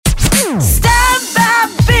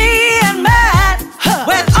Stav, being mad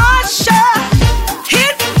with Osher.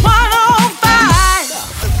 Hit 105.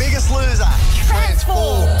 The Biggest Loser.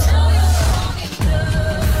 Transformed.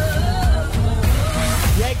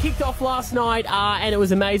 Yeah, it kicked off last night and it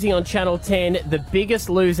was amazing on Channel 10. The Biggest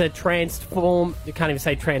Loser transformed. You can't even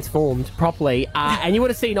say transformed properly. And you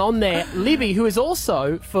would have seen on there Libby, who is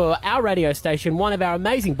also, for our radio station, one of our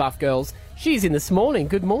amazing buff girls. She's in this morning.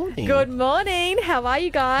 Good morning. Good morning. How are you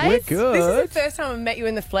guys? We're good. This is the first time I've met you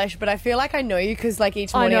in the flesh, but I feel like I know you because, like,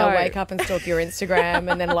 each morning I wake up and stalk your Instagram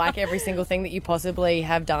and then like every single thing that you possibly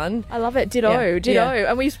have done. I love it. Ditto. Yeah.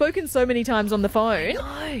 And we've spoken so many times on the phone.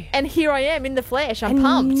 No. And here I am in the flesh. I'm And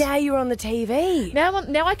pumped. now you're on the TV.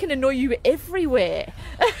 Now I can annoy you everywhere.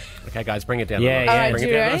 Okay, guys, bring it down. Yeah, All right, Bring do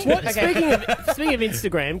it you down. ready? What, Okay. speaking of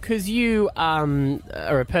Instagram, because you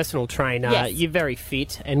are a personal trainer, Yes. you're very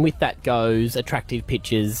fit, and with that goes attractive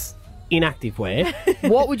pictures in activewear.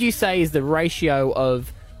 What would you say is the ratio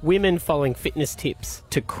of women following fitness tips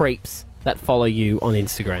to creeps that follow you on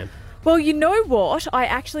Instagram? Well, you know what? I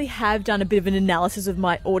actually have done a bit of an analysis of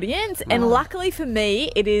my audience, and luckily for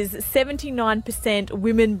me, it is 79%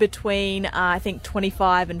 women between, I think,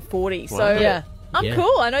 25 and 40. So Yeah. I'm Yeah.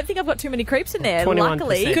 cool. I don't think I've got too many creeps in there, 21%.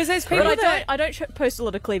 luckily. Because there's people But that... I don't post a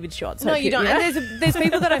lot of cleavage shots. No, Hope you don't. know? And there's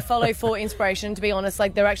people that I follow for inspiration, to be honest.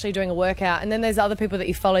 Like, they're actually doing a workout. And then there's other people that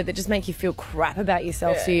you follow that just make you feel crap about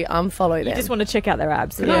yourself, so you unfollow them. You just want to check out their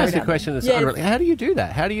abs. Can I ask you a question that's unrelated? How do you do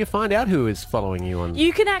that? How do you find out who is following you on?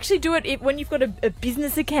 You can actually do it when you've got a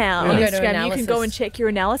business account on You go to Instagram. You can analysis. go and check your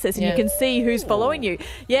analysis, and Yeah. you can see who's following you.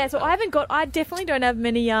 Yeah, so I definitely don't have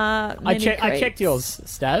many. I checked yours,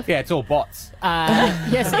 Stav. Yeah, it's all bots.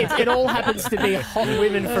 Yes, it all happens to be hot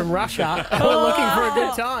women from Russia who are looking for a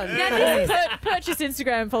good time. Purchase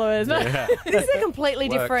Instagram followers. This is a completely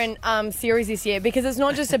different series this year because it's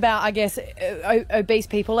not just about, I guess, obese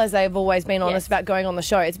people, as they've always been honest about going on the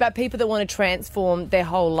show. It's about people that want to transform their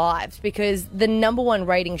whole lives, because the number one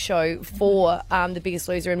rating show for The Biggest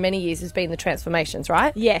Loser in many years has been the transformations,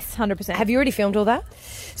 right? Yes, 100%. Have you already filmed all that?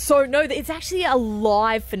 So, no, it's actually a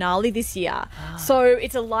live finale this year. So,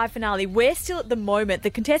 it's a live finale. We're still at the moment, the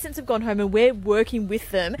contestants have gone home and we're working with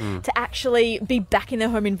them to actually be back in their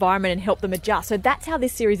home environment and help them adjust. So, that's how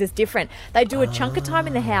this series is different. They do a chunk of time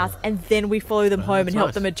in the house and then we follow them home and help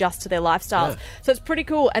nice. them adjust to their lifestyles. So, it's pretty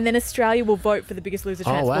cool. And then Australia will vote for The Biggest Loser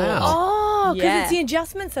Transformed. wow. Oh, because Yeah. it's the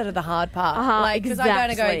adjustments that are the hard part. Because I go to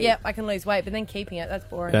go, exactly. yep, I can lose weight, but then keeping it, that's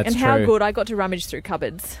boring. That's And how true. good I got to rummage through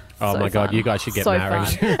cupboards. Oh So my God, fun. you guys should get So married.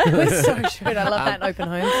 fun. We so should. I love that in open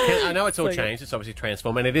homes. I know it's all changed. It's obviously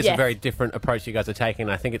transformed, and it is a Yes. very different approach you guys are taking,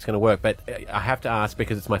 and I think it's going to work. But I have to ask,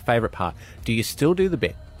 because it's my favourite part, do you still do the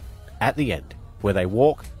bit at the end where they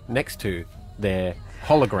walk next to their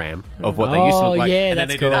hologram of what they used to look like, yeah, and then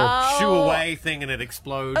that's they do cool. that shoo away thing and it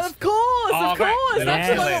explodes? Of course, Oh, of great. course. Then That's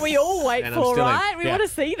I'm the still one in. we all wait And I'm for, still in. right? We Yeah. want to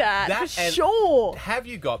see that for and sure. Have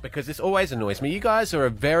you got, because this always annoys me, you guys are a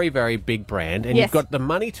very, very big brand and Yes. you've got the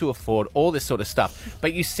money to afford all this sort of stuff,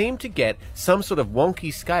 but you seem to get some sort of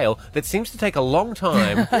wonky scale that seems to take a long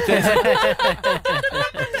time. Is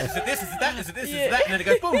it this, is it that, is it this, is it that, and then it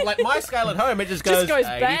goes boom, like my scale at home, it just goes,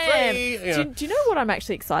 bam. 83, you know. Do you know what I'm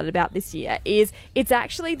actually excited about this year is it's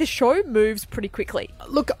actually the show moves pretty quickly.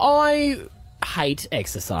 Look, I hate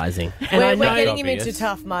exercising. And I We're know getting him into obvious.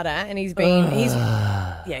 Tough Mudder, and he's been he's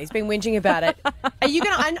been whinging about it. Are you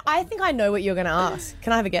gonna? I think I know what you're gonna ask.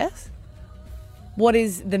 Can I have a guess? What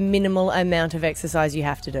is the minimal amount of exercise you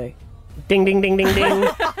have to do? ding, ding, ding, ding, ding.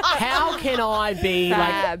 How can I be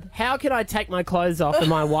Fab. like, how can I take my clothes off and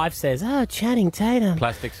my wife says, oh, Channing Tatum.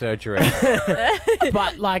 Plastic surgery.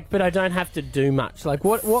 But I don't have to do much. Like,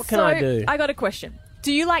 what can I do? I got a question.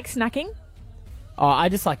 Do you like snacking? Oh, I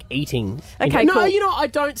just like eating. Okay, no, cool. you know, I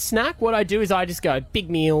don't snack. What I do is I just go big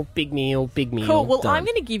meal, big meal, big meal. Cool. Well, done. I'm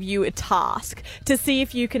going to give you a task to see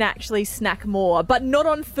if you can actually snack more, but not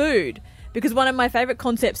on food. Because one of my favourite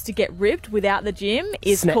concepts to get ripped without the gym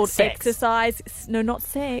is called sex. exercise. No, not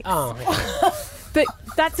sex. Oh, But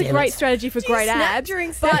that's a Damn great it. strategy for great snap abs.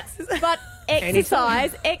 during but, sex? but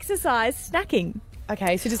exercise snacking.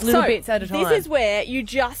 Okay, so just little bits at a time. This is where you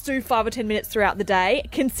just do 5 or 10 minutes throughout the day,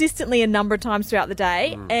 consistently a number of times throughout the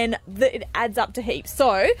day, and it adds up to heaps. So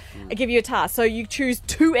I give you a task. So you choose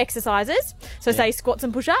 2 exercises. So say squats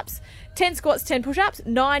and push-ups. 10 squats, 10 push-ups,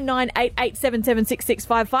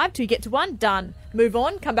 9988776655 till you get to 1. Done. Move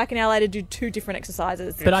on. Come back an hour later, do 2 different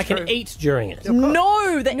exercises. But I can eat during it.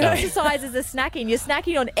 No, the exercises are snacking. You're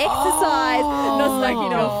snacking on exercise, not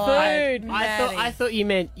snacking on food. I thought you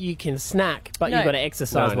meant you can snack, but you've got to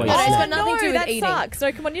exercise while No, you it's snack. got nothing to do with that eating. sucks.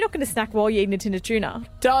 No, come on, you're not going to snack while you're eating a tin of tuna.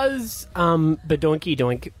 Does Badoinky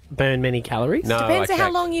Doink burn many calories? No, Depends on okay.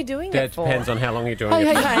 how long you're doing That it for. depends on how long you're doing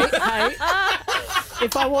Hey, it. hey, hey, hey.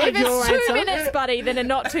 If I wanted If your it's 2 answer... minutes, buddy, then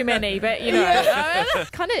not too many. But, you know,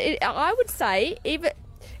 I would say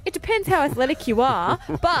it depends how athletic you are,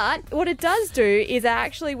 but what it does do is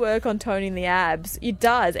actually work on toning the abs. It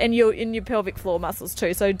does, and your pelvic floor muscles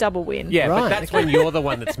too, so double win. Yeah, Right, but that's when you're the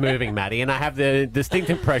one that's moving, Maddie, and I have the distinct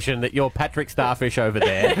impression that you're Patrick Starfish over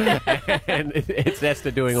there, and it's Esther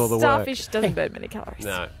doing all the work. Starfish doesn't burn many calories.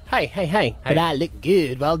 No. Hey, but I look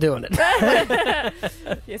good while doing it.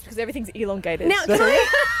 Yes, because everything's elongated. Now, can I...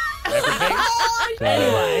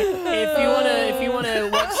 Anyway, if you want to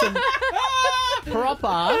watch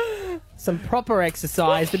some proper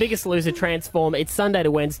exercise, The Biggest Loser Transform, it's Sunday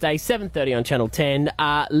to Wednesday, 7:30 on Channel 10.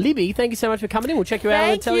 Libby, thank you so much for coming in. We'll check you out on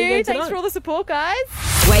Thank telly you. again Thanks tonight. for all the support, guys.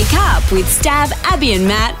 Wake up with Stav, Abby and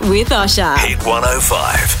Matt with Osher. Hit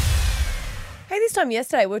 105. Hey, this time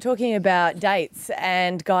yesterday we were talking about dates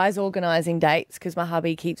and guys organising dates because my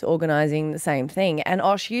hubby keeps organising the same thing. And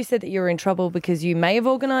Osh, you said that you were in trouble because you may have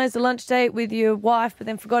organised a lunch date with your wife but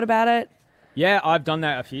then forgot about it. Yeah, I've done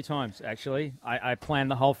that a few times, actually. I plan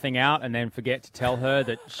the whole thing out and then forget to tell her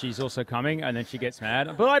that she's also coming, and then she gets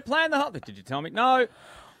mad. But I planned the whole... Did you tell me? No.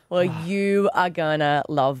 Well, you are gonna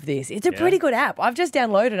love this. It's a pretty good app. I've just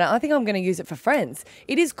downloaded it. I think I'm going to use it for friends.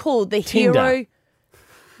 It is called the Tinder. Hero...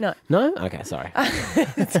 No. No? Okay, sorry.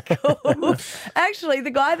 Actually,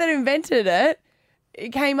 the guy that invented it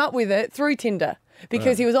came up with it through Tinder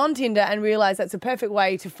because he was on Tinder and realised that's a perfect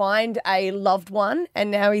way to find a loved one,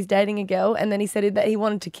 and now he's dating a girl, and then he said that he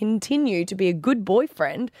wanted to continue to be a good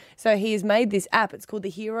boyfriend, so he has made this app. It's called the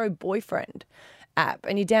Hero Boyfriend app,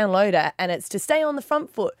 and you download it, and it's to stay on the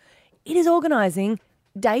front foot. It is organising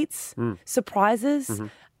dates, surprises,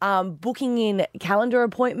 booking in calendar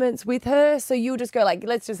appointments with her. So you'll just go like,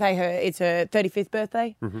 let's just say it's her 35th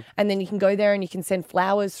birthday. And then you can go there and you can send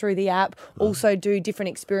flowers through the app. Also do different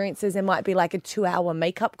experiences. There might be like a 2-hour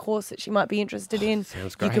makeup course that she might be interested in.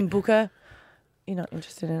 Sounds You great. can book her. You're not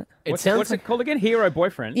interested in it? What's it called again? Hero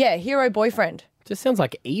Boyfriend? Yeah, Hero Boyfriend. Just sounds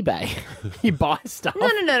like eBay. You buy stuff. No.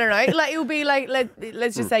 Like it'll be like,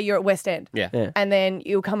 let's just say you're at West End. Yeah. And then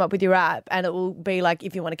you'll come up with your app and it will be like,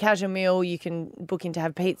 if you want a casual meal, you can book in to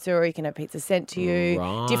have pizza, or you can have pizza sent to you.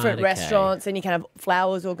 Right, Different okay. restaurants, and you can have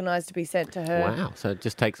flowers organised to be sent to her. Wow. So it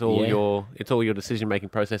just takes all your decision-making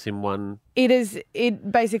process in one...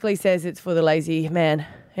 It basically says it's for the lazy man.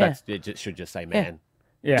 Yeah. It should just say man.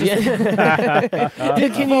 Yeah. For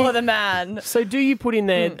the man. So do you put in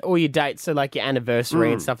there all your dates, so like your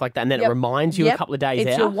anniversary and stuff like that, and then it Yep. reminds you a Yep. couple of days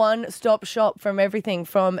It's out? your one-stop shop from everything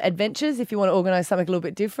from adventures. If you want to organise something a little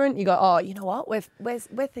bit different, you go, oh, you know what?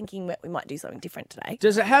 We're thinking that we might do something different today.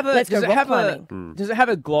 Does it have a Let's does go it rock have climbing. does it have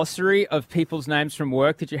a glossary of people's names from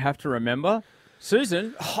work that you have to remember?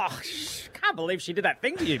 Susan, can't believe she did that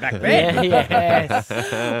thing to you back then. Yes.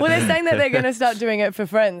 Well, they're saying that they're going to start doing it for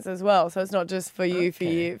friends as well. So it's not just for you, for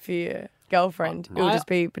your girlfriend. It'll just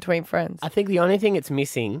be between friends. I think the only thing it's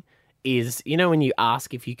missing is, you know, when you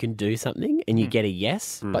ask if you can do something and you get a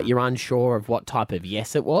yes, but you're unsure of what type of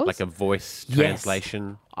yes it was. Like a voice Yes.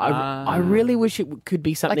 translation. I really wish it could be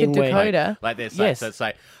Like a something where... decoder. Like this. Yes. So it's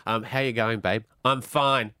like, how you going, babe? I'm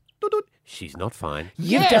fine. Doot-doot. She's not fine.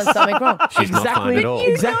 You've done something wrong. She's not fine at all.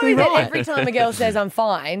 Exactly That right. every time a girl says I'm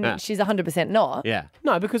fine, she's 100% not. Yeah.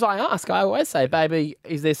 No, because I ask. I always say, baby,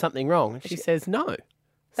 is there something wrong? She says no.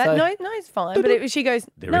 That So- no, it's fine. But she goes,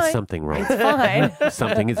 There no, is something wrong. it's fine.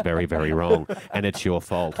 Something is very, very wrong, and it's your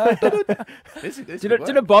fault. Did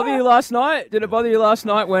it bother you last night? Did it bother you last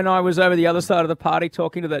night when I was over the other side of the party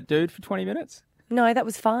talking to that dude for 20 minutes? No, that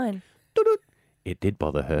was fine. It did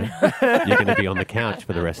bother her. You're going to be on the couch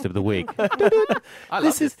for the rest of the week.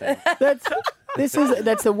 That's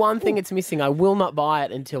the one thing it's missing. I will not buy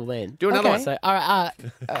it until then. Do another Okay. one. So, all right,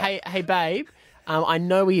 hey, babe. I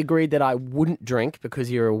know we agreed that I wouldn't drink because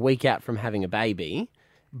you're a week out from having a baby,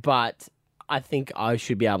 but I think I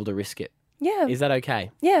should be able to risk it. Yeah. Is that okay?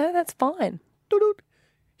 Yeah, that's fine.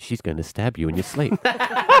 She's going to stab you in your sleep. Wake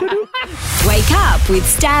up with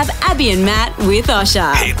Stav, Abby and Matt with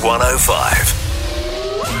Osher. Hit 105.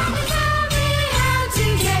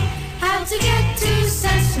 How to get to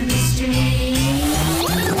Sesame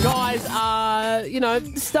Street. Guys,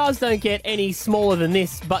 stars don't get any smaller than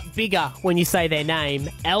this, but bigger when you say their name.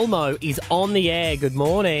 Elmo is on the air. Good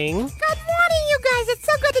morning. Good morning, you guys. It's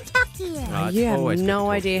so good to talk to you. Oh, it's You have always good to no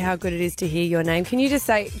talk. idea how good it is to hear your name. Can you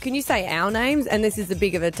say our names? And this is a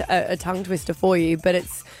big of a tongue twister for you, but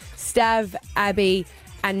it's Stav, Abby,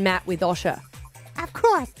 and Matt with Osher. Of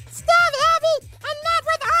course. Stav, Abby, and Matt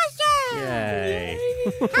with Osher. Yay.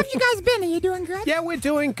 How have you guys been? Are you doing good? Yeah, we're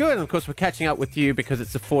doing good. And of course, we're catching up with you because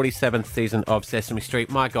it's the 47th season of Sesame Street.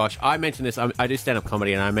 My gosh, I mentioned this. I do stand-up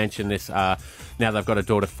comedy, and I mentioned this now that I've got a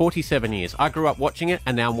daughter, 47 years. I grew up watching it,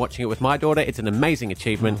 and now I'm watching it with my daughter. It's an amazing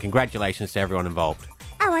achievement. Congratulations to everyone involved.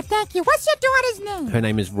 Oh, well, thank you. What's your daughter's name? Her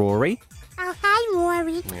name is Rory. Oh, hi,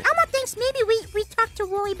 Rory. Elmo thinks maybe we talked to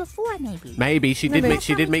Rory before, maybe. Maybe she did meet.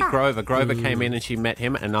 She did meet Talk. Grover. Grover came in and she met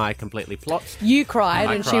him, and I completely plopped. You cried,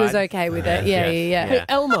 I and she was cried. okay with it. Yes, Yeah. Hey,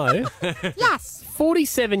 Elmo, Yes.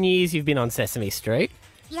 47 years you've been on Sesame Street.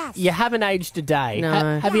 Yes. You haven't aged a day.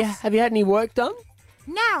 No. Have you had any work done?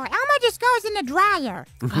 No, Elmo just goes in the dryer.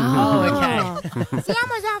 Oh, okay. See,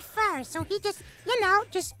 Elmo's all fur, so he just,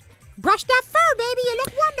 just brush that fur, baby. You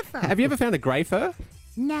look wonderful. Have you ever found a grey fur?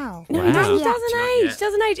 No. No, Wow. he Not yet.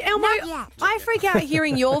 doesn't age. Elmo, Not yet. I freak out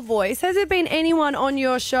hearing your voice. Has there been anyone on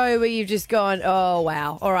your show where you've just gone, oh,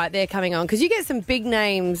 wow, all right, they're coming on? Because you get some big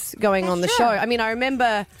names going on the That's show. true. I mean, I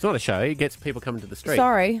remember, It's not a show. It gets people coming to the street.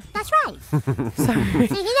 sorry, That's right.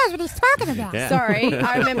 See, he knows what he's talking about. Yeah. sorry,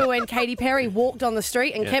 I remember when Katy Perry walked on the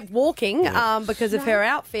street and kept walking because of her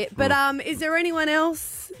outfit. But is there anyone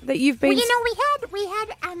else that you've been... Well, we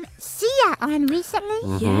had Sia on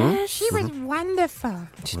recently. Yes. She was wonderful.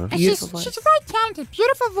 And beautiful she's very talented,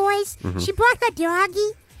 beautiful voice. She brought her doggy,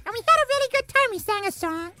 and we had a really good time. We sang a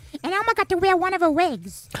song, and Elmo got to wear one of her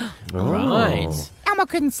wigs. Right. Elmo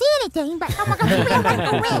couldn't see anything, but Elmo got to wear one of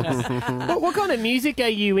her wigs. What kind of music are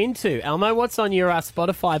you into, Elmo? What's on your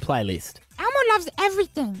Spotify playlist? Elmo loves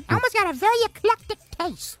everything. Elmo's got a very eclectic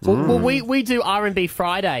taste. Well, we do R&B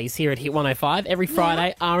Fridays here at Hit 105. Every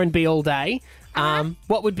Friday, R&B all day.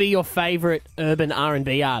 What would be your favourite urban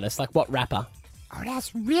R&B artist? Like what rapper? Oh,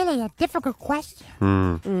 that's really a difficult question.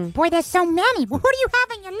 Boy, there's so many. Well, who do you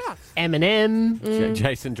have on your list? Eminem,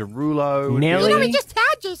 Jason Derulo. Nelly. We just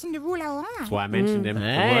had Jason Derulo on. That's why I mentioned him.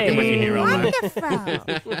 Hey. Working with you here, Elmo.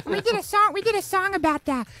 Wonderful. We did a song about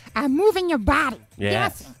moving your body.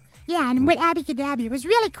 Yes. Dancing. Yeah, and with Abby Kadabi. It was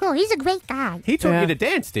really cool. He's a great guy. He taught you to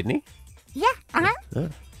dance, didn't he? Yeah, uh-huh.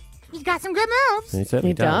 He's got some good moves. He certainly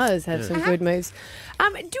He does have some good moves.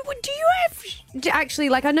 Do you have actually,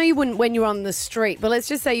 like, I know you wouldn't when you're on the street, but let's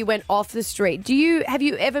just say you went off the street. Have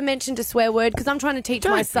you ever mentioned a swear word? Because I'm trying to teach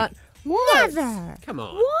my son. What? Never. Come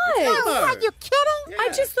on. What? No, are you kidding? I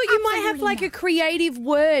just thought you might have Absolutely like a not. creative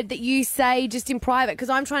word that you say just in private, because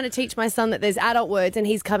I'm trying to teach my son that there's adult words and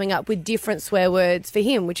he's coming up with different swear words for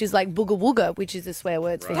him, which is like booga wooga, which is a swear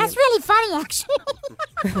word for him. That's really funny, actually.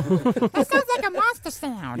 That sounds like a monster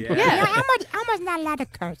sound. Yeah. Elmo's not allowed to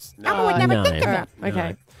curse. Elmo would never no. think of All it. right,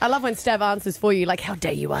 okay. I love when Stav answers for you, like, how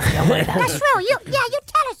dare you ask that word? That's true. You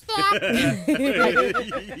tell us that.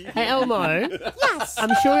 Hey, Elmo, Yes.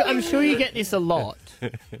 I'm sure you get this a lot.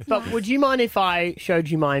 But would you mind if I showed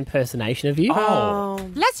you my impersonation of you? Oh.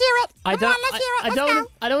 Let's hear it. I Come on, let's hear it. Let's go.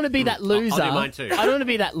 I don't want to be that loser. I'll do mine too. I don't want to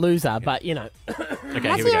be that loser, but you know. Okay,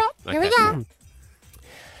 Let's here we hear go. it. Here we go.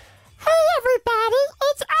 Hey, everybody.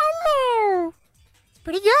 It's Elmo. It's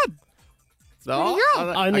pretty good. Oh,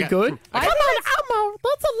 good. Only good. Come on, Elmo.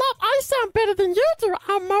 That's a lot. I sound better than you do,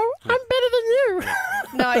 Elmo. I'm better than you.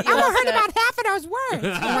 No, you Elmo lost heard it. about half of those words.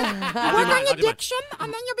 Work on your I'll do mine. diction,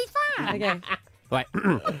 and then you'll be fine. Okay. Wait.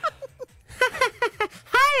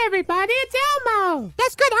 Hi, everybody. It's Elmo.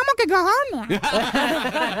 That's good. Elmo could go home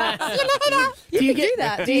now. See you later. You can do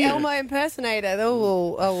that. The Elmo impersonator.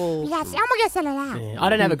 Oh. Yes, Elmo gets it a lot. I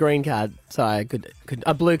don't have a green card, so I could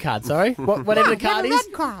a blue card. Sorry, whatever No, the you have card a is.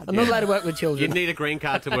 red card. I'm not allowed to work with You children. need a green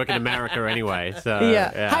card to work in America anyway. So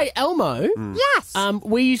Yeah. Hey, Elmo. Yes.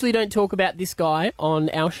 We usually don't talk about this guy on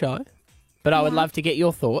our show, but I would love to get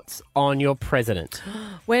your thoughts on your president.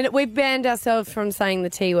 When we've banned ourselves from saying the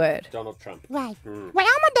T word. Donald Trump. Right. Well,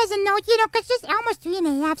 Elmo doesn't know, because just Elmo's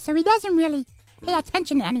 3.5, so he doesn't really pay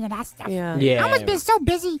attention to any of that stuff. Yeah. Yeah, Elmo's been so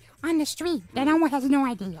busy on the street that Elmo has no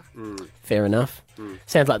idea. fair enough.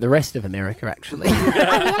 Sounds like the rest of America, actually.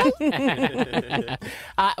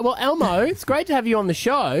 Well, Elmo, it's great to have you on the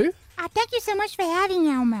show. Thank you so much for having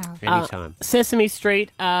me, Elmo. Anytime. Sesame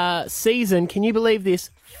Street season, can you believe this?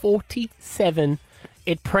 47.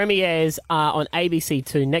 It premieres on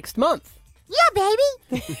ABC2 next month. Yeah,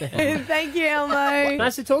 baby. Thank you, Elmo.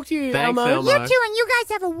 Nice to talk to you, Thanks, Elmo. Elmo. You too, and you guys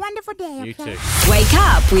have a wonderful day, okay? You too. Wake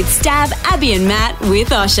up with Stav, Abby, and Matt with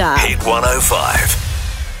Osher. Hit 105.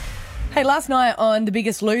 Hey, last night on The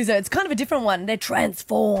Biggest Loser, it's kind of a different one. They're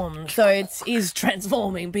transformed. So it is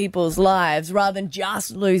transforming people's lives rather than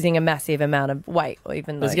just losing a massive amount of weight. Or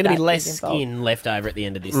even There's going to be less skin left over at the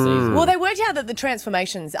end of this season. Well, they worked out that the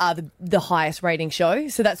transformations are the highest rating show.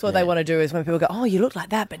 So that's what they want to do is when people go, oh, you look like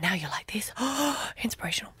that, but now you're like this.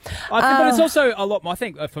 Inspirational. But it's also a lot more, I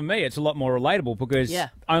think, for me, it's a lot more relatable because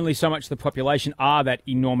only so much of the population are that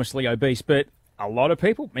enormously obese. But a lot of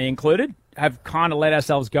people, me included, have kind of let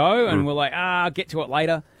ourselves go and we're like, I'll get to it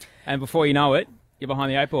later. And before you know it, you're behind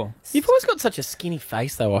the 8 ball. You've always got such a skinny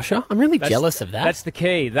face, though, Osher. I'm really jealous of that. That's the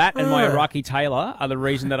key. That and my Iraqi tailor are the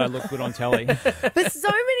reason that I look good on telly. But so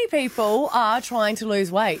many people are trying to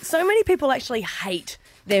lose weight. So many people actually hate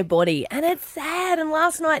their body. And it's sad. And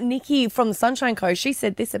last night, Nikki from the Sunshine Coast, she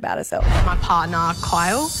said this about herself. My partner,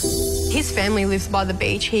 Kyle, his family lives by the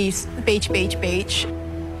beach. He's beach.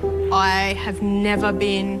 I have never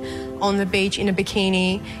been on the beach in a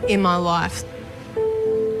bikini in my life.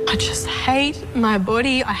 I just hate my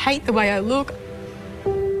body. I hate the way I look.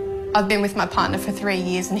 I've been with my partner for 3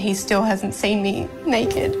 years and he still hasn't seen me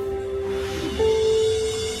naked.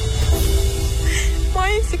 My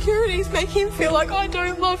insecurities make him feel like I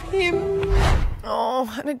don't love him.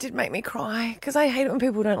 Oh, and it did make me cry because I hate it when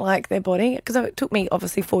people don't like their body because it took me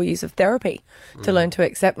obviously 4 years of therapy to learn to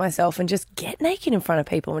accept myself and just get naked in front of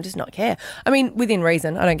people and just not care. I mean, within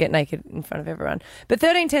reason, I don't get naked in front of everyone. But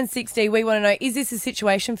 13, 10, 60, we want to know, is this a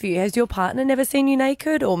situation for you? Has your partner never seen you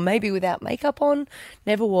naked or maybe without makeup on?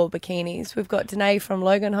 Never wore bikinis. We've got Danae from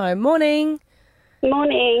Logan Home. Morning.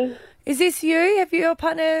 Morning. Is this you? Have your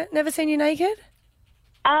partner never seen you naked?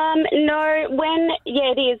 No,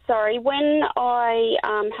 it is, sorry. When I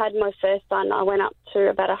had my first son, I went up to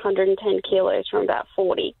about 110 kilos from about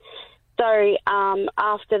 40. So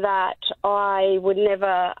after that, I would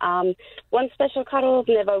never want special cuddles,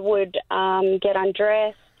 never would get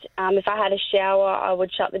undressed. If I had a shower, I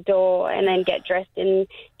would shut the door and then get dressed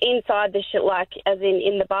inside the as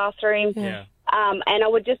in the bathroom. Yeah. And I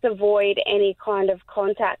would just avoid any kind of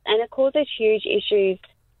contact. And it causes huge issues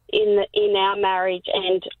in our marriage,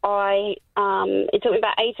 and it took me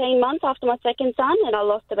about 18 months after my second son, and I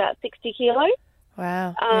lost about 60 kilos.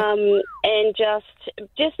 Wow. And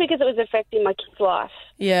just because it was affecting my kid's life.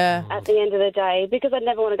 Yeah. At the end of the day, because I'd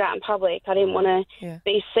never want to go out in public. I didn't want to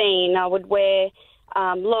be seen. I would wear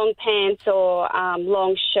long pants or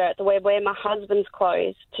long shirts. I would wear my husband's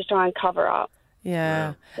clothes to try and cover up.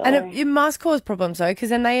 Yeah. So. And it must cause problems, though, because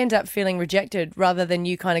then they end up feeling rejected rather than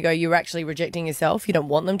you kind of go, you're actually rejecting yourself. You don't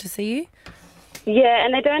want them to see you. Yeah,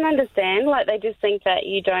 and they don't understand. Like, they just think that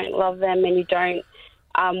you don't love them and you don't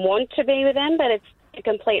want to be with them, but it's the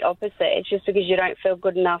complete opposite. It's just because you don't feel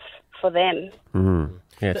good enough for them. Mm.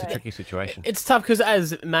 Yeah, it's a tricky situation. It's tough because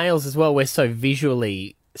as males as well, we're so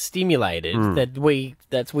visually stimulated that we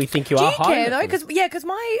think you are high. Do you care, though? Because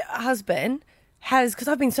my husband because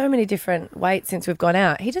I've been so many different weights since we've gone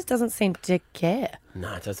out, he just doesn't seem to care.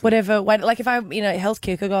 No, it doesn't. Whatever weight, like if I, health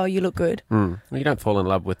kick, I go, oh, you look good. Well, you don't fall in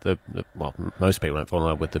love with most people don't fall in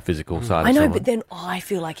love with the physical side. I know, of someone. but then I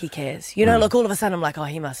feel like he cares. Like all of a sudden I'm like, oh,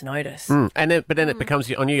 he must notice. But then it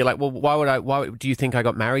becomes on you. You're like, well, why do you think I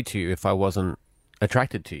got married to you if I wasn't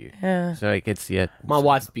attracted to you? Yeah. So it gets, My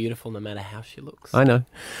wife's beautiful no matter how she looks. I know.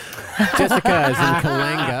 Jessica is in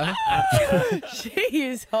Kalanga. She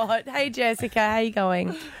is hot. Hey, Jessica, how you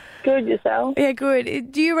going? Good, yourself? Yeah,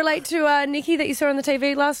 good. Do you relate to Nikki that you saw on the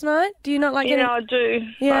TV last night? Do you not like getting... Yeah, I do.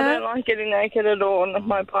 Yeah? I don't like getting naked at all. And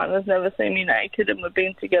my partner's never seen me naked, and we've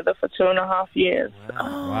been together for 2.5 years.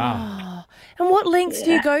 Wow. And what lengths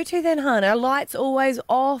do you go to then, hon? Are lights always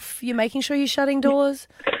off? You're making sure you're shutting doors?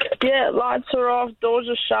 Yeah, lights are off, doors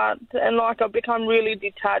are shut, and I've become really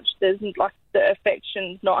detached. There's the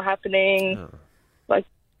affection's not happening.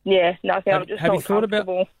 Nothing. I'm just not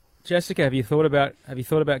comfortable. Jessica, have you thought about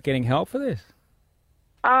getting help for this?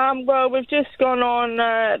 Well, we've just gone on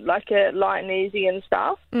a light and easy and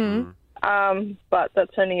stuff. But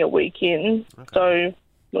that's only a week in, so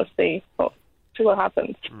we'll see what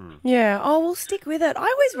happens. Yeah. Oh, we'll stick with it. I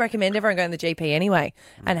always recommend everyone going to the GP anyway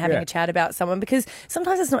and having a chat about someone, because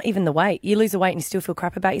sometimes it's not even the weight. You lose the weight and you still feel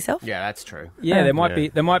crap about yourself. Yeah, that's true. Yeah,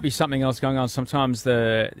 there might be something else going on. Sometimes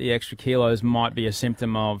the extra kilos might be a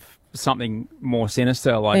symptom of something more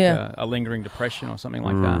sinister, like a lingering depression or something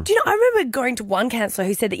like that. Do you know, I remember going to one counsellor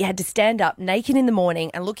who said that you had to stand up naked in the morning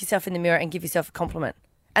and look yourself in the mirror and give yourself a compliment.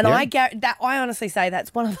 And I honestly say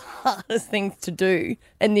that's one of the hardest things to do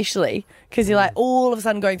initially, because you're like all of a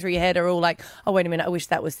sudden going through your head are all like, oh, wait a minute, I wish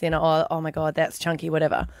that was thinner. Oh my God, that's chunky,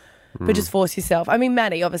 whatever. but just force yourself. I mean,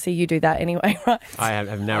 Maddie, obviously you do that anyway, right? I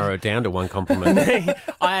have narrowed down to one compliment.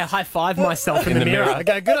 I high five myself in the mirror. I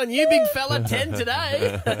go, good on you, big fella, 10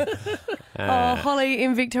 today. Holly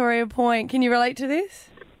in Victoria Point, can you relate to this?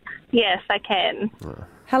 Yes, I can.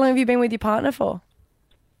 How long have you been with your partner for?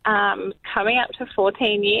 Coming up to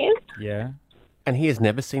 14 years, Yeah. And he has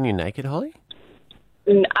never seen you naked, Holly?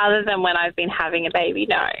 other than when I've been having a baby,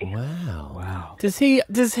 no. Wow. Does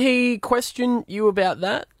he question you about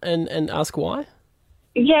that and ask why?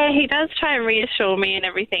 Yeah, he does try and reassure me and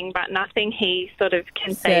everything, but nothing he sort of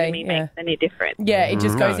can say to me makes any difference. Yeah, it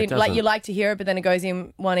just goes in, it like you doesn't. like to hear it, but then it goes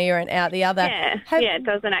in one ear and out the other. Yeah, it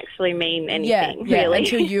doesn't actually mean anything, yeah, really.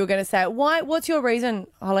 until you were going to say it. Why? What's your reason,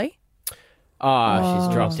 Holly? She's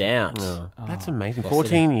dropped out. That's amazing.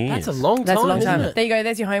 14 years. That's a long time. That's a long isn't time. it? There you go.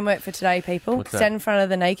 There's your homework for today, people. What's that? Stand in front of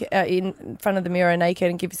the in front of the mirror naked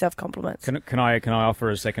and give yourself compliments. Can I offer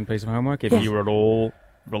a second piece of homework? If you were at all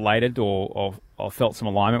related or felt some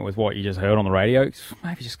alignment with what you just heard on the radio,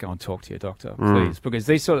 maybe just go and talk to your doctor, please, because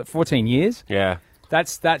these sort of 14 years,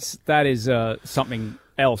 that is something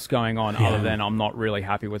else going on other than I'm not really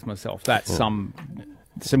happy with myself. That's some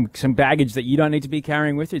baggage that you don't need to be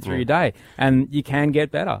carrying with you through your day, and you can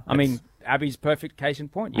get better. I mean, Abby's perfect case in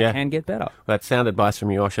point. You can get better. That's sound advice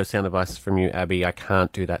from you, Osher. Sound advice from you, Abby. I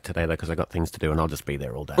can't do that today, though, because I've got things to do, and I'll just be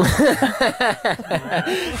there all day. Wake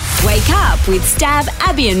up with Stav,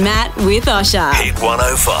 Abby and Matt with Osher. Hit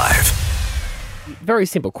 105. Very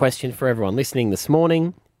simple question for everyone listening this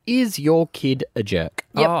morning. Is your kid a jerk?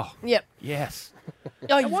 Yep. Yep. Yes.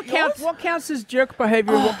 What counts as jerk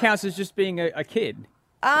behaviour and what counts as just being a kid?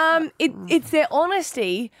 It's their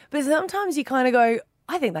honesty, but sometimes you kind of go,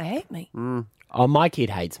 I think they hate me. Oh, my kid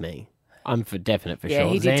hates me. I'm for definite for Yeah, sure.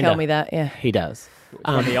 he did tell me that, yeah. He does.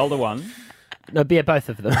 The older one. No, yeah, both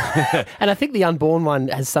of them. And I think the unborn one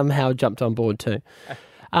has somehow jumped on board too.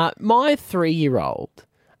 My 3-year-old,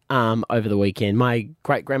 over the weekend, my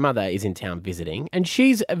great-grandmother is in town visiting, and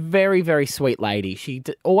she's a very, very sweet lady. She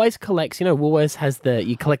always collects, Woolworths has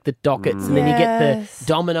you collect the dockets and then you get the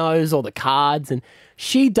dominoes or the cards, and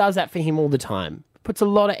she does that for him all the time. Puts a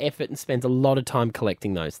lot of effort and spends a lot of time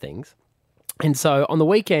collecting those things. And so on the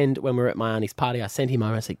weekend, when we were at my auntie's party, I sent him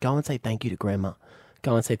over and I said, go and say thank you to Grandma.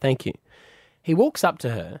 Go and say thank you. He walks up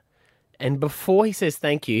to her, and before he says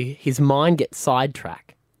thank you, his mind gets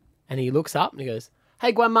sidetracked. And he looks up and he goes,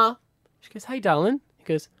 hey, Grandma. She goes, hey, darling. He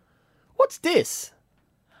goes, what's this?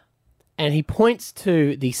 And he points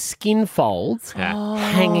to the skin folds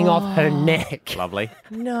hanging off her neck. Lovely.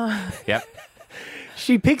 No. Yep.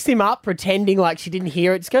 She picks him up, pretending like she didn't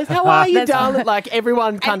hear it. She goes, how are you, darling? Like,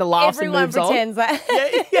 everyone kind of laughs and moves on. Everyone pretends that.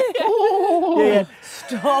 Yeah.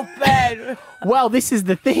 Stop it. Well, this is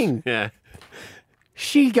the thing. Yeah.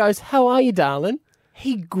 She goes, how are you, darling?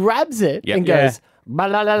 He grabs it and goes,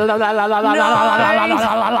 and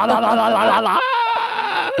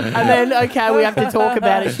then, okay, we have to talk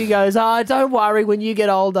about it. She goes, oh, don't worry, when you get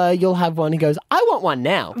older, you'll have one. He goes, I want one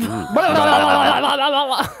now. This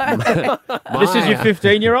is your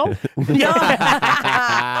 15-year-old?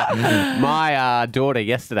 My daughter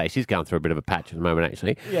yesterday, she's going through a bit of a patch at the moment,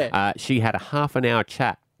 actually. Yeah. She had a half-an-hour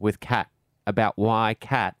chat with Kat about why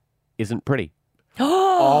Kat isn't pretty.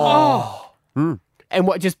 And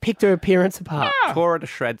what, just picked her appearance apart? Tore her to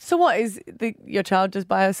shreds. So what, is your child just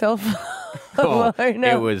by herself? Oh, alone?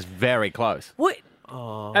 No. It was very close. What?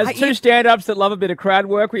 As two stand-ups that love a bit of crowd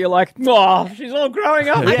work, where you're like, oh, she's all growing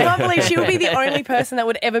up. I can't believe she would be the only person that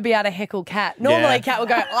would ever be able to heckle Kat. Normally, Yeah. Kat would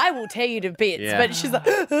go, I will tear you to bits. Yeah. But she's like,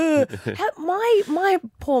 my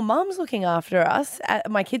poor mum's looking after us,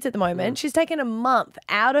 my kids at the moment. She's taken a month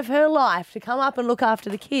out of her life to come up and look after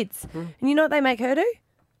the kids. And you know what they make her do?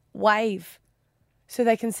 Wave. So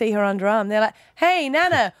they can see her underarm. They're like, hey,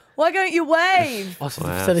 Nana, why don't you wave?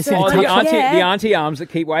 So they see Oh, the the touch. auntie arms that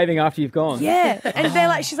keep waving after you've gone. Yeah. And they're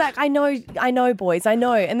like, she's like, I know, boys, I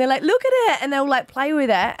know. And they're like, look at it. And they'll like play with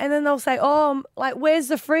it. And then they'll say, oh, like, where's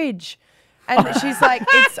the fridge? And she's like,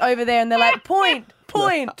 it's over there. And they're like, point.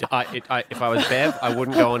 If I was Bev, I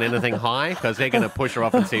wouldn't go on anything high because they're going to push her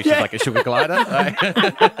off and see if she's like a sugar glider.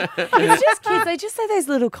 It's just kids. They just say those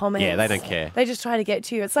little comments. Yeah, they don't care. They just try to get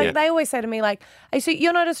to you. It's like they always say to me, like, hey, so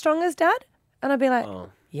you're not as strong as Dad? And I'd be like,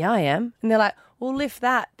 yeah, I am. And they're like, well, lift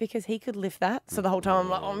that because he could lift that. So the whole time I'm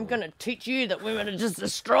like, I'm going to teach you that women are just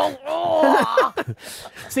as strong.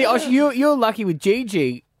 See, Osh, you're lucky with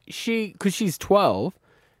Gigi. Because she's 12.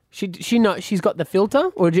 She's got the filter,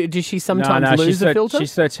 or does she sometimes lose the filter?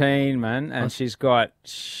 She's 13, man, and she's very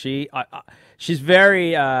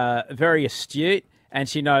very astute, and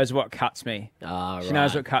she knows what cuts me. She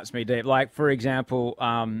knows what cuts me deep. Like, for example,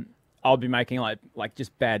 I'll be making like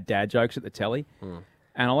just bad dad jokes at the telly,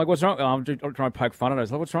 And I'm like, what's wrong? I'm trying to poke fun at her. I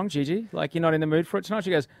was like, what's wrong, Gigi? Like, you're not in the mood for it tonight? She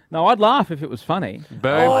goes, no, I'd laugh if it was funny. Boom.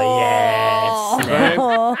 Oh,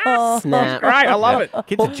 yes. Snap. Great, I love it.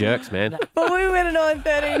 Kids are jerks, man. But we went at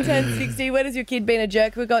 9:13, 10:60. When has your kid been a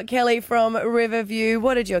jerk? We've got Kelly from Riverview.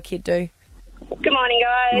 What did your kid do? Good morning,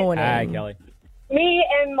 guys. Morning. Hey, Kelly. Me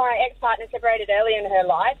and my ex-partner separated early in her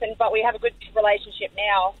life, but we have a good relationship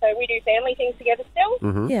now. So we do family things together still.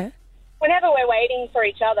 Mm-hmm. Yeah. Whenever we're waiting for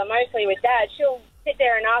each other, mostly with Dad, she'll sit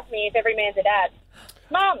there and ask me if every man's a dad.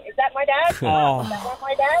 Mum, is that my dad? Oh. Is that one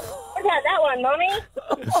my dad? What about that one, Mummy?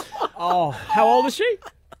 Oh, how old is she?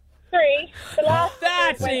 3. The last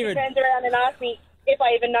That's when even- she turns around and asks me if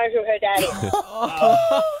I even know who her dad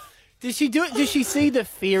is. Does she do it? Does she see the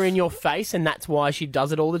fear in your face, and that's why she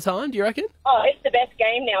does it all the time? Do you reckon? Oh, it's the best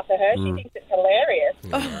game now for her. She thinks it's hilarious.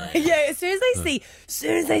 Yeah, as soon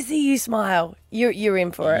as they see you smile, you're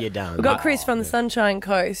in for it. You're done. We've got Chris from the Sunshine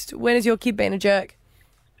Coast. When has your kid been a jerk?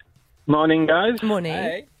 Morning, guys. Morning.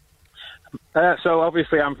 Hey. So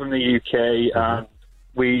obviously I'm from the UK, and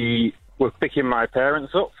we were picking my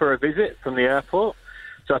parents up for a visit from the airport.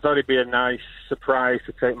 So I thought it'd be a nice surprise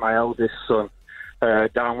to take my eldest son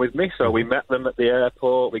down with me. So we met them at the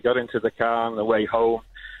airport. We got into the car on the way home,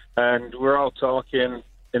 and we're all talking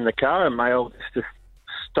in the car, and my oldest just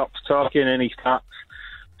stops talking and he starts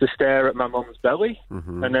to stare at my mum's belly,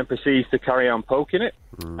 and then proceeds to carry on poking it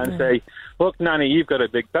and say, "Look, Nanny, you've got a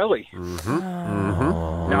big belly."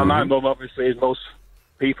 Now, my mum, obviously, as most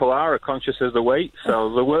people are conscious of the weight.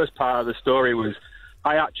 So the worst part of the story was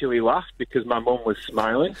I actually laughed because my mum was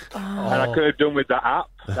smiling, and I could have done with the app.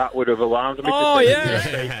 That would have alarmed me to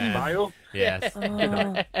say, yeah. smile. Yes.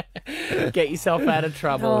 Get yourself out of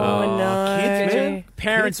trouble. Oh, no. Kids, man.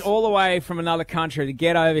 Parents all the way from another country to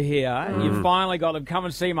get over here. You finally got them, come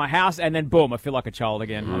and see my house, and then boom, I feel like a child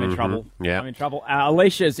again. I'm in trouble. Yeah. I'm in trouble.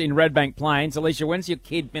 Alicia's in Redbank Plains. Alicia, when's your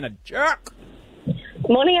kid been a jerk?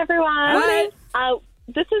 Morning, everyone. Morning.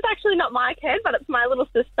 This is actually not my kid, but it's my little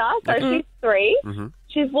sister. So she's 3.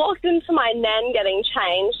 She's walked into my nan getting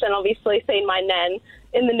changed and obviously seen my nan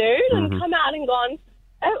in the nude and come out and gone,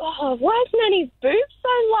 oh, why is Nanny's boobs so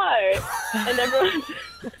low?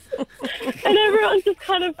 And everyone's just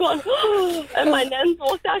kind of gone, oh, and my nan's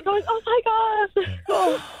walked out going, oh my gosh.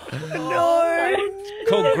 No.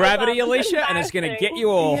 Called gravity, Alicia, and it's going to get you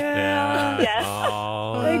all. Yes.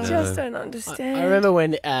 They just don't understand. I remember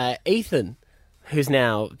when Ethan, who's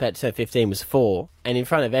now about 15, was 4, and in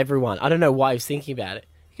front of everyone, I don't know why he was thinking about it.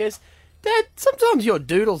 He goes, Dad, sometimes your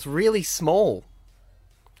doodle's really small.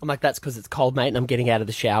 I'm like, that's because it's cold, mate, and I'm getting out of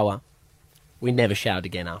the shower. We never showered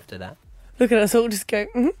again after that. Look at us all just go,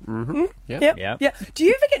 Yep. Yep. Yeah. Do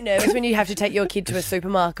you ever get nervous when you have to take your kid to a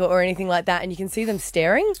supermarket or anything like that and you can see them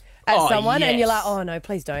staring at someone and you're like, oh no,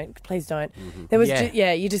 please don't. There was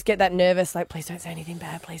you just get that nervous, like, please don't say anything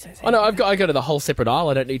bad, please don't say Oh no, I go to the whole separate aisle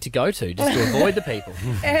I don't need to go to just to avoid the people.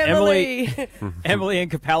 Emily in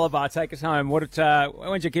Capella, take us home.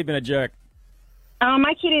 When's your kid been a jerk?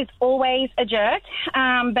 My kid is always a jerk,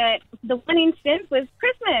 but the one instance was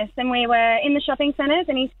Christmas, and we were in the shopping centres,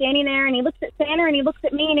 and he's standing there, and he looks at Santa, and he looks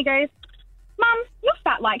at me, and he goes, Mum, you're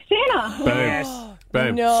fat like Santa. Boom.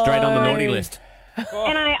 Boom. No. Straight on the naughty list. And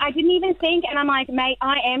I didn't even think, and I'm like, mate,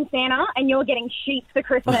 I am Santa, and you're getting sheets for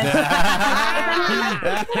Christmas.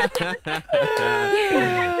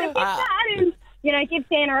 Give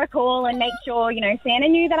Santa a call and make sure, Santa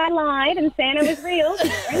knew that I lied and Santa was real.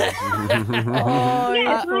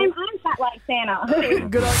 Yes, I'm fat like Santa.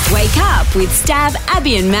 Wake up with Stav,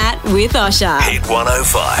 Abby and Matt with Osher. Hit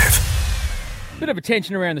 105. Bit of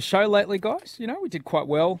attention around the show lately, guys. We did quite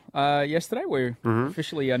well yesterday. We're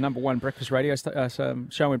officially a number 1 breakfast radio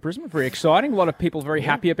show in Brisbane. Very exciting. A lot of people very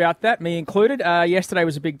happy about that, me included. Yesterday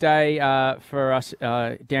was a big day for us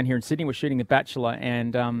down here in Sydney. We're shooting The Bachelor,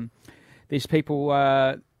 and these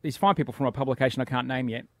fine people from a publication I can't name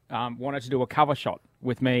yet wanted to do a cover shot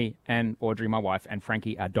with me and Audrey, my wife, and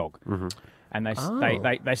Frankie, our dog. And they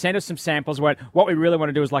sent us some samples. What we really want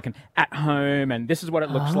to do is like an at home, and this is what it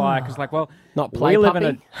looks like. It's like, well, not play we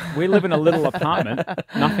puppy. live in a little apartment.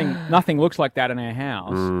 Nothing looks like that in our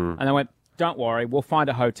house. And they went, don't worry, we'll find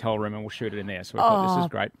a hotel room and we'll shoot it in there. So we thought, this is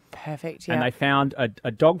great. Perfect. Yeah. And they found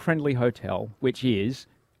a dog-friendly hotel, which is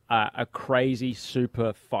a crazy,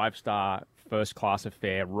 super 5-star first-class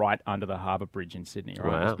affair right under the Harbour Bridge in Sydney.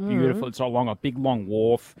 Right? Wow. It's beautiful. It's along a big, long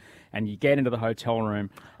wharf, and you get into the hotel room,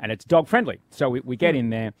 and it's dog-friendly. So we get in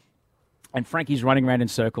there, and Frankie's running around in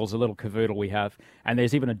circles, a little cavoodle we have, and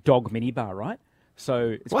there's even a dog minibar, right?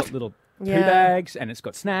 So it's got little poo bags, and it's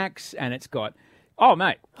got snacks, and it's got Oh,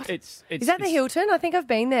 mate. It's Is that the Hilton? I think I've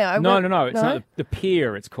been there. No. It's not the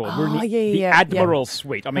Pier, it's called. We're in the Admiral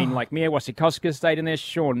Suite. I mean, like, Mia Wasikowska stayed in there.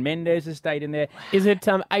 Shawn Mendes has stayed in there. Is it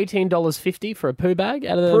 $18.50 for a poo bag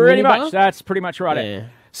out of the Pretty minibar? much. That's pretty much right. Yeah.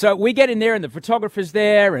 So we get in there, and the photographer's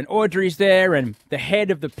there, and Audrey's there, and the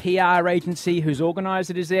head of the PR agency who's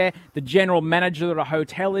organised it is there. The general manager of the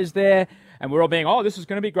hotel is there. And we're all being, this is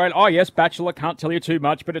going to be great. Oh, yes, Bachelor, can't tell you too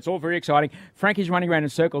much, but it's all very exciting. Frankie's running around in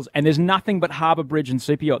circles, and there's nothing but Harbour Bridge and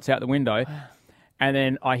super yachts out the window. And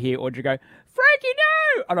then I hear Audrey go, Frankie,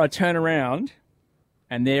 no! And I turn around,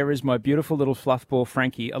 and there is my beautiful little fluff ball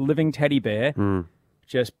Frankie, a living teddy bear,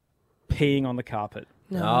 just peeing on the carpet.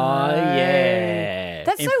 Oh, yeah.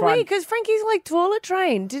 That's so weird because Frankie's like toilet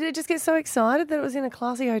trained. Did it just get so excited that it was in a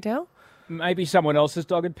classy hotel? Maybe someone else's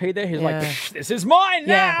dog had peed there. He's like, this is mine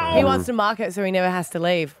now. He wants to mark it so he never has to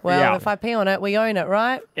leave. Well, if I pee on it, we own it,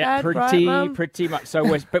 right? Yeah, Dad, pretty much. So,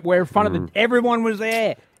 we're in front of everyone was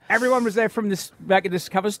there. Everyone was there from this back of this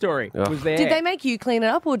cover story. Was there. Did they make you clean it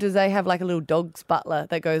up, or does they have like a little dog's butler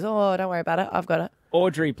that goes, "Oh, don't worry about it, I've got it"?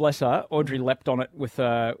 Audrey, bless her, leapt on it with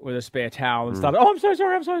a spare towel and started, I'm so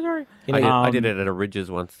sorry. I did it at a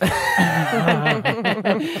Ridges once. Cat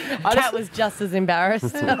was just as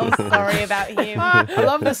embarrassed. I'm sorry about him. I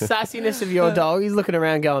love the sassiness of your dog. He's looking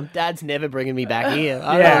around going, Dad's never bringing me back here.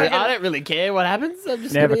 I don't really care what happens. I'm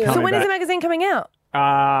just Never gonna- coming So when is back. the magazine coming out?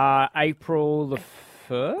 April the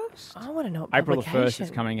 1st? I want to know. April the 1st is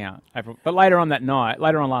coming out. But later on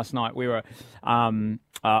last night, we were,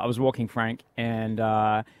 I was walking Frank,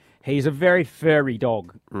 and he's a very furry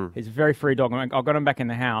dog. He's a very furry dog. I got him back in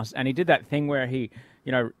the house, and he did that thing where he,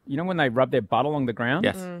 you know when they rub their butt along the ground?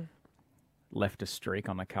 Yes. Left a streak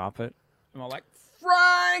on the carpet. And I'm like,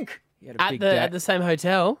 Frank! He had a big At the same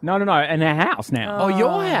hotel? No, in our house now. Oh,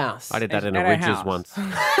 your house. I did that in At a our Ridges house. once.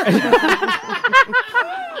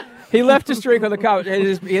 He left a streak on the carpet.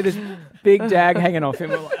 He had this big dag hanging off him.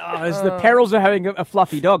 We're like, it's the perils of having a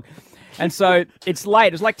fluffy dog. And so it's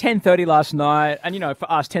late. It's like 10:30 last night. And, for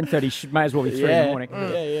us, 10:30 may as well be 3 in the morning.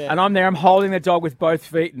 And I'm there. I'm holding the dog with both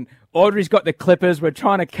feet. And Audrey's got the clippers. We're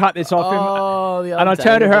trying to cut this off him. And I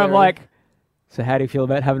turn to her. I'm like, so how do you feel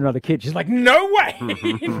about having another kid? She's like, no way.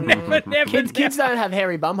 never. Kids don't have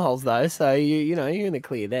hairy bumholes, though, so you're in the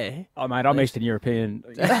clear there. Oh, mate, I'm Eastern European.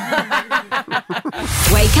 Wake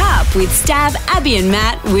up with Stav, Abby and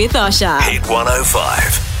Matt with Osher. Hit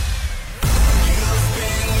 105.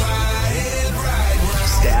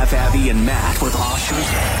 Stav, Abby, and Matt with Osher's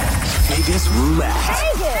Vegas Roulette.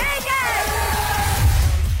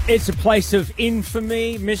 It's a place of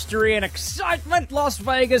infamy, mystery, and excitement. Las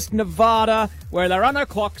Vegas, Nevada, where there are no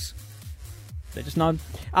clocks. They're just none.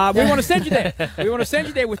 We want to send you there. We want to send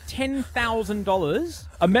you there with $10,000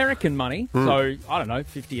 American money. So, I don't know,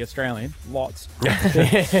 50 Australian. Lots.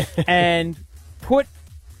 And put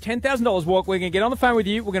 $10,000 walk. We're going to get on the phone with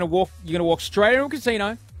you. We're going to walk. You're going to walk straight into a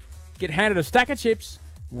casino, get handed a stack of chips,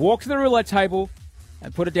 walk to the roulette table,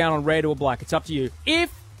 and put it down on red or black. It's up to you.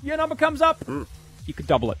 If your number comes up, you could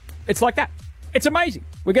double it. It's like that. It's amazing.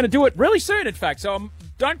 We're going to do it really soon, in fact. So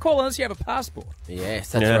don't call unless you have a passport.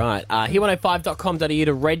 Yes, that's right. Hit105.com.au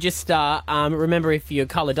to register. Remember, if your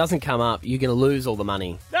colour doesn't come up, you're going to lose all the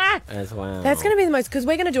money as well. That's going to be the most, because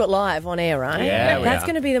we're going to do it live on air, right? Yeah, we That's are.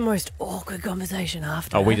 going to be the most awkward conversation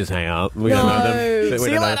after. Oh, we just hang out. We don't know them. See We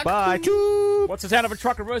you don't know. later. Bye. What's the sound of a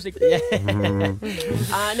truck reversing?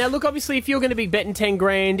 Now, look, obviously, if you're going to be betting 10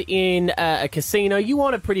 grand in a casino, you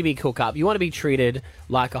want a pretty big hookup. You want to be treated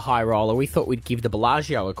like a high roller. We thought we'd give the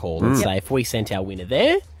Bellagio a call and say if we sent our winner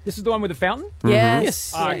there. This is the one with the fountain?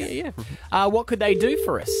 Yes. Yes. What could they do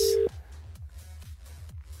for us?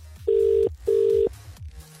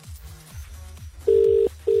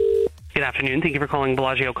 Good afternoon. Thank you for calling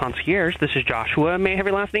Bellagio Concierge. This is Joshua. May I have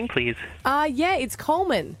your last name, please? Yeah, it's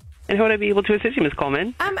Coleman. And how would I be able to assist you, Ms.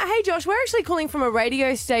 Coleman? Hey, Josh, we're actually calling from a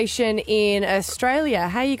radio station in Australia.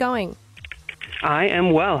 How are you going? I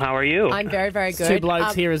am well. How are you? I'm very, very good. Two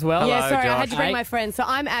blokes here as well. Yeah, Hello, sorry, I had Josh. to bring Hey. my friends. So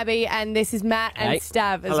I'm Abby, and this is Matt and Hey.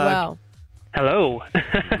 Stav as Hello. well. Hello.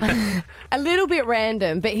 A little bit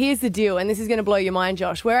random, but here's the deal, and this is going to blow your mind,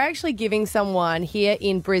 Josh. We're actually giving someone here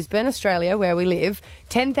in Brisbane, Australia, where we live,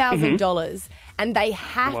 $10,000, and they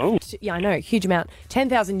have Whoa. to, yeah, I know, huge amount,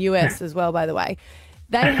 10,000 US as well, by the way.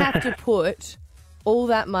 They have to put all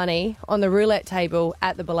that money on the roulette table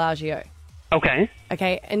at the Bellagio. Okay.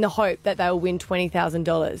 Okay, in the hope that they'll win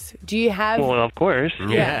 $20,000. Do you have? Well, of course.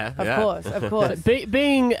 Yeah, of course.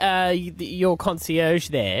 Being your concierge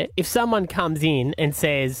there, if someone comes in and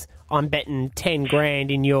says, I'm betting 10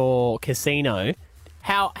 grand in your casino,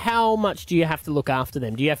 How much do you have to look after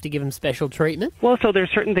them? Do you have to give them special treatment? Well, so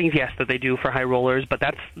there's certain things, yes, that they do for high rollers, but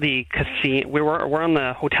that's the casino. We're on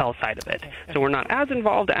the hotel side of it, so we're not as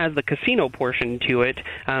involved as the casino portion to it.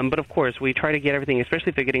 But of course, we try to get everything, especially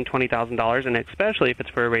if they're getting $20,000, and especially if it's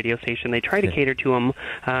for a radio station. They try to cater to them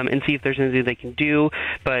and see if there's anything they can do.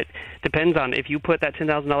 But depends on if you put that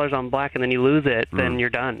 $10,000 on black and then you lose it, then you're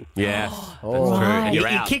done. Yes, that's true. Right. And you're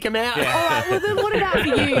You out. kick them out. All right, well then what about for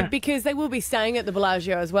you? Because they will be staying at the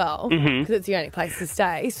Bellagio as well, because it's the only place to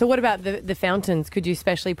stay. So what about the fountains? Could you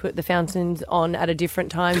specially put the fountains on at a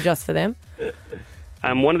different time just for them?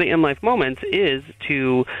 One of the in-life moments is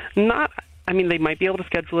to not... I mean, they might be able to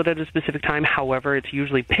schedule it at a specific time. However, it's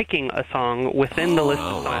usually picking a song within the list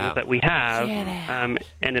of songs that we have,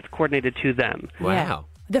 and it's coordinated to them. Wow. Yeah.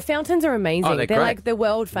 The fountains are amazing. Oh, they're great. like the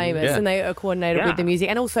world famous, and they are coordinated with the music.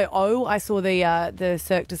 And also, I saw the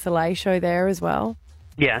Cirque du Soleil show there as well.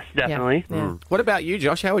 Yes, definitely. Yeah. What about you,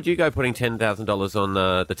 Josh? How would you go putting $10,000 on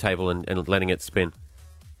the table and letting it spin?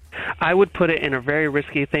 I would put it in a very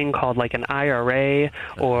risky thing called like an IRA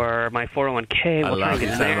or my 401k. We'll try and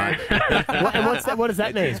get in there. What does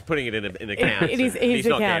that mean? He's putting it in an account. It is his He's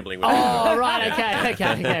not account. gambling with it. Oh, right,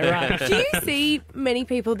 okay, right. Do you see many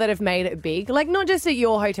people that have made it big? Like, not just at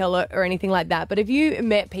your hotel or anything like that, but have you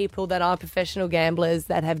met people that are professional gamblers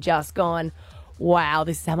that have just gone, wow,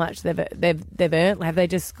 this is how much they've earned? Have they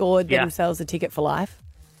just scored themselves a ticket for life?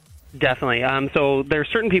 Definitely. So there are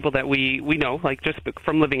certain people that we know, like just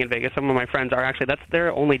from living in Vegas, some of my friends are actually, that's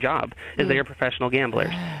their only job, is they are professional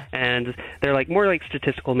gamblers. And they're like more like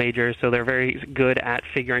statistical majors, so they're very good at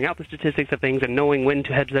figuring out the statistics of things and knowing when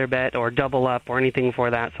to hedge their bet or double up or anything for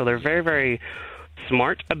that. So they're very, very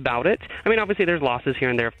smart about it. I mean, obviously there's losses here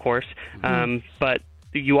and there, of course, but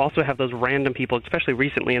you also have those random people, especially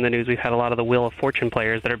recently in the news, we've had a lot of the Wheel of Fortune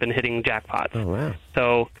players that have been hitting jackpots. Oh, wow.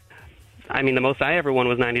 So... I mean, the most I ever won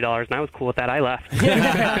was $90, and I was cool with that. I left.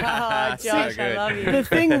 Oh, Josh, I love you. The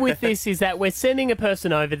thing with this is that we're sending a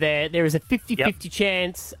person over there. There is a 50-50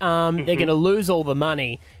 chance they're going to lose all the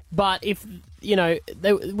money. But if,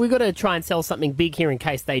 we've got to try and sell something big here in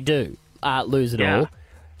case they do lose it all.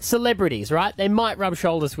 Celebrities, right? They might rub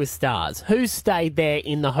shoulders with stars. Who stayed there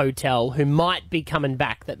in the hotel who might be coming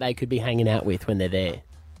back that they could be hanging out with when they're there?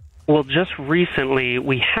 Well, just recently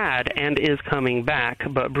we had and is coming back,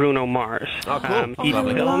 but Bruno Mars. Oh, cool. He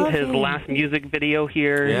filmed his last music video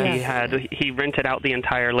here. He rented out the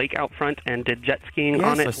entire lake out front and did jet skiing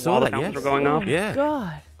on it while the fountains were going off. Yeah.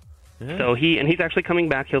 God. Yeah. So he's actually coming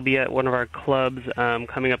back. He'll be at one of our clubs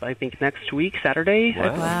coming up, I think, next week, Saturday.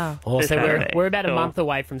 Wow. Oh, so we're about a month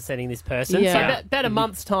away from sending this person. Yeah. So about a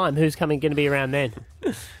month's time, who's going to be around then?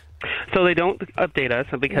 So they don't update us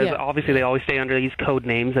because obviously they always stay under these code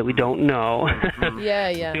names that we don't know.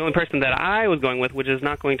 Yeah. The only person that I was going with, which is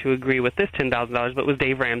not going to agree with this $10,000, but was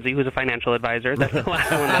Dave Ramsey, who's a financial advisor. That's the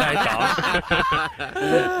last one that I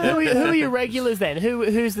saw. Who are your regulars then?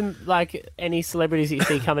 Who's any celebrities that you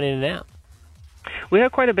see coming in and out? We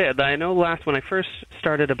have quite a bit. I know when I first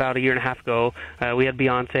started about a year and a half ago, we had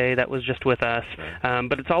Beyonce that was just with us.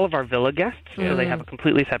 But it's all of our villa guests. So they have a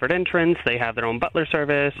completely separate entrance. They have their own butler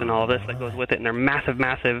service and all of this that goes with it. And they're massive,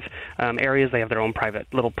 massive areas. They have their own private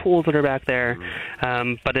little pools that are back there.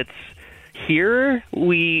 But it's here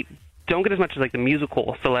we don't get as much as like the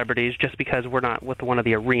musical celebrities just because we're not with one of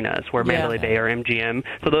the arenas. We're Mandalay Bay or MGM.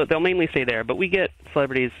 So they'll mainly stay there. But we get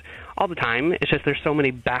celebrities all the time. It's just there's so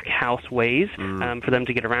many back house ways for them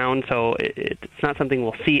to get around, so it's not something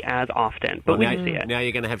we'll see as often, but we do see it. Now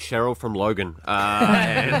you're going to have Cheryl from Logan. All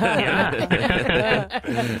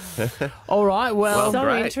right, well so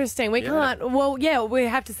great. interesting. We can't. Well, yeah, we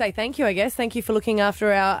have to say thank you, I guess. Thank you for looking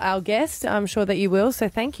after our guest. I'm sure that you will, so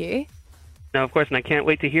thank you. No, of course, and I can't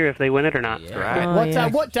wait to hear if they win it or not.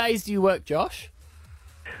 What days do you work, Josh?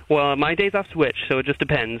 Well, my days off switch, so it just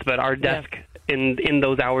depends, but our desk in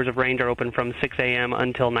those hours of range are open from 6 a.m.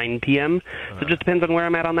 until 9 p.m., so it just depends on where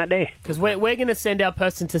I'm at on that day. Because we're going to send our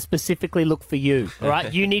person to specifically look for you, all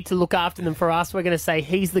right? You need to look after them for us. We're going to say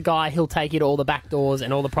he's the guy, he'll take you to all the back doors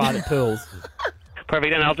and all the private pools.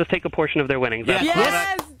 Perfect, and I'll just take a portion of their winnings.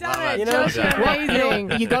 Yes, done it. Josh, you're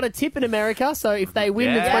amazing. You got a tip in America, so if they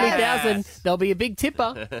win the 20,000, there'll be a big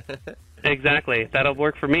tipper. Exactly. That'll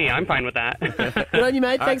work for me. I'm fine with that. Good on you,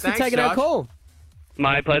 mate. Thanks for taking our call.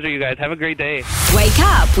 My pleasure, you guys. Have a great day. Wake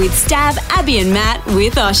up with Stav, Abby and Matt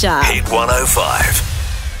with Osher. Hit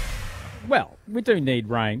 105. Well, we do need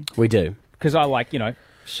rain. We do. Because I like,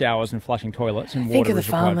 showers and flushing toilets and Think water of the is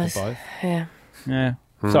required farmers. for both. Yeah. Yeah.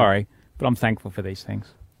 Sorry, but I'm thankful for these things.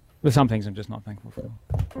 There's some things I'm just not thankful for.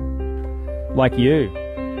 Like you.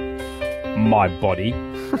 My body.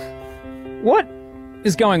 What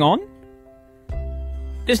is going on?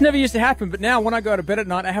 This never used to happen, but now when I go to bed at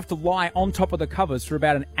night, I have to lie on top of the covers for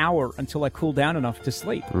about an hour until I cool down enough to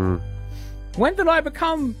sleep. When did I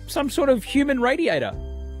become some sort of human radiator?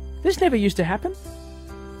 This never used to happen.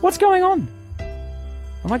 What's going on?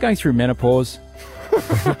 Am I going through menopause?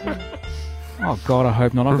 Oh, God, I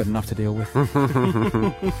hope not. I've got enough to deal with.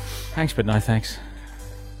 Thanks, but no thanks.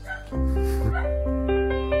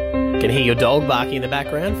 Can hear your dog barking in the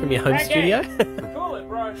background from your home studio. Cool it,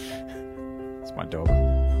 bro. It's my dog.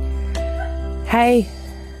 Hey,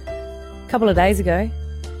 a couple of days ago,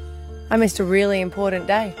 I missed a really important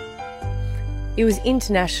day. It was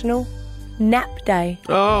International Nap Day.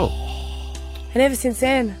 Oh. And ever since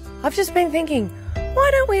then, I've just been thinking, why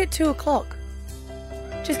don't we at 2 o'clock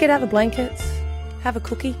just get out the blankets, have a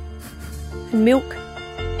cookie and milk,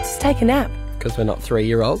 just take a nap? Because we're not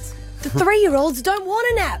 3-year-olds. The 3-year-olds don't want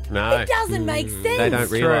a nap. No. It doesn't make sense. They don't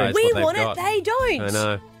realise We what they've want got. it, they don't. I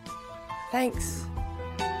know. Thanks,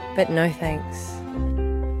 but no thanks.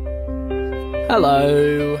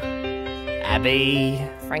 Hello, Abby.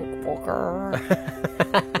 Frank Walker.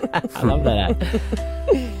 I love that.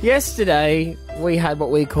 Yesterday, we had what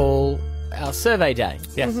we call our survey day.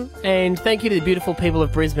 Yes. And thank you to the beautiful people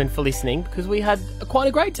of Brisbane for listening, because we had quite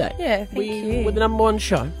a great day. Yeah, thank you. We're the number one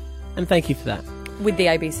show, and thank you for that. With the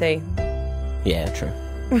ABC. Yeah, true.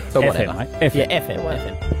 But whatever. FM, mate. FM. Yeah,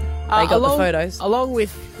 FM. They got the photos. Along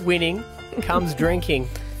with winning comes drinking,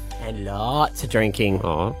 and lots of drinking.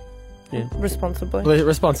 Oh. Yeah.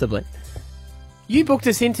 Responsibly. You booked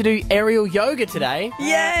us in to do aerial yoga today.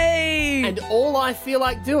 Yay! And all I feel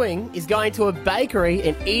like doing is going to a bakery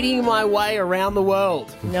and eating my way around the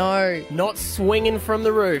world. No. Not swinging from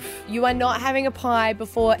the roof. You are not having a pie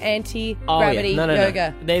before anti-gravity No.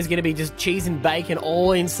 yoga. There's going to be just cheese and bacon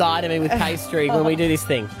all inside of me with pastry when we do this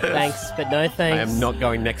thing. Thanks, but no thanks. I am not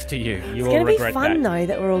going next to you. You It's will going to be regret fun, that. though,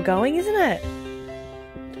 that we're all going, isn't it?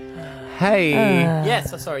 Hey.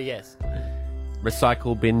 Yes.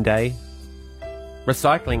 Recycle bin day.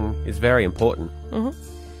 Recycling is very important.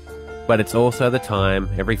 But it's also the time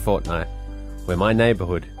every fortnight where my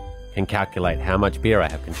neighbourhood can calculate how much beer I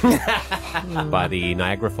have consumed by the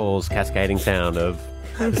Niagara Falls cascading sound of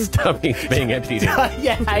stubbies being emptied in.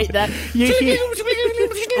 Yeah, I hate that. You hear...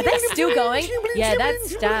 Are they still going? Yeah,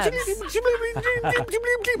 that's Stabs.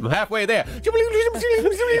 I'm halfway there.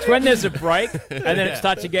 It's when there's a break and then it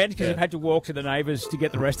starts again because you've had to walk to the neighbours to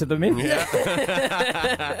get the rest of them in.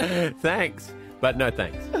 Thanks, but no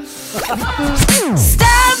thanks.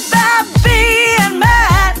 Stav, Abby, and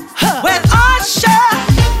Matt with Osher.